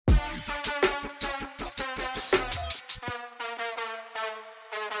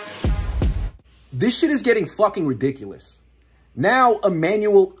This shit is getting fucking ridiculous. Now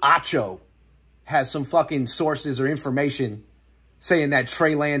Emmanuel Acho has some fucking sources or information saying that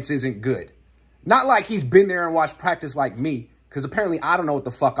Trey Lance isn't good. Not like he's been there and watched practice like me, because apparently I don't know what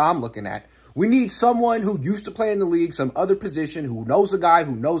the fuck I'm looking at. We need someone who used to play in the league, some other position, who knows a guy,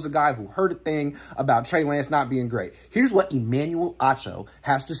 who heard a thing about Trey Lance not being great. Here's what Emmanuel Acho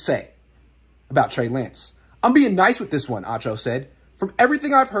has to say about Trey Lance. I'm being nice with this one, Acho said. From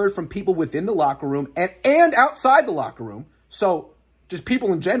everything I've heard from people within the locker room and outside the locker room, so just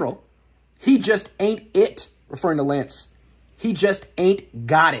people in general, he just ain't it, referring to Lance. He just ain't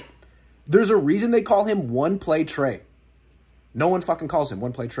got it. There's a reason they call him one-play Trey. No one fucking calls him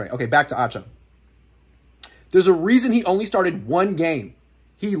one-play Trey. Okay, back to Acho. There's a reason he only started one game.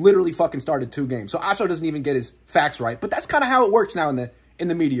 He literally fucking started 2 games. So Acho doesn't even get his facts right. But that's kind of how it works now in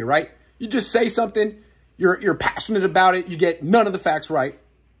the media, right? You just say something, you're passionate about it, you get none of the facts right.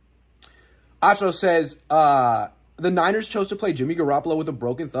 Acho says, the Niners chose to play Jimmy Garoppolo with a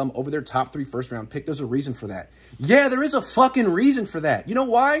broken thumb over their top 3 first-round pick. There's a reason for that. Yeah, there is a fucking reason for that. You know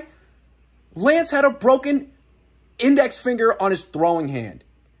why? Lance had a broken index finger on his throwing hand.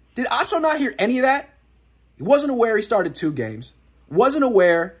 Did Acho not hear any of that? He wasn't aware he started 2 games. Wasn't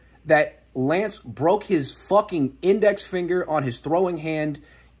aware that Lance broke his fucking index finger on his throwing hand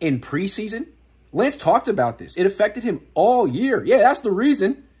in preseason. Lance talked about this. It affected him all year. Yeah, that's the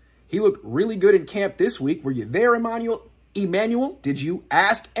reason. He looked really good in camp this week. Were you there, Emmanuel? Did you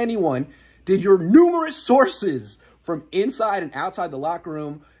ask anyone? Did your numerous sources from inside and outside the locker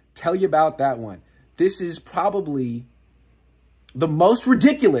room tell you about that one? This is probably the most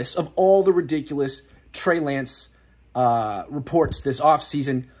ridiculous of all the ridiculous Trey Lance reports this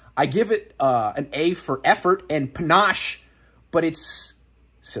offseason. I give it an A for effort and panache, but it's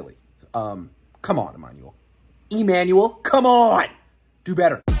silly. Come on, Emmanuel. Come on. Do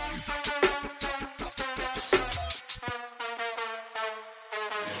better.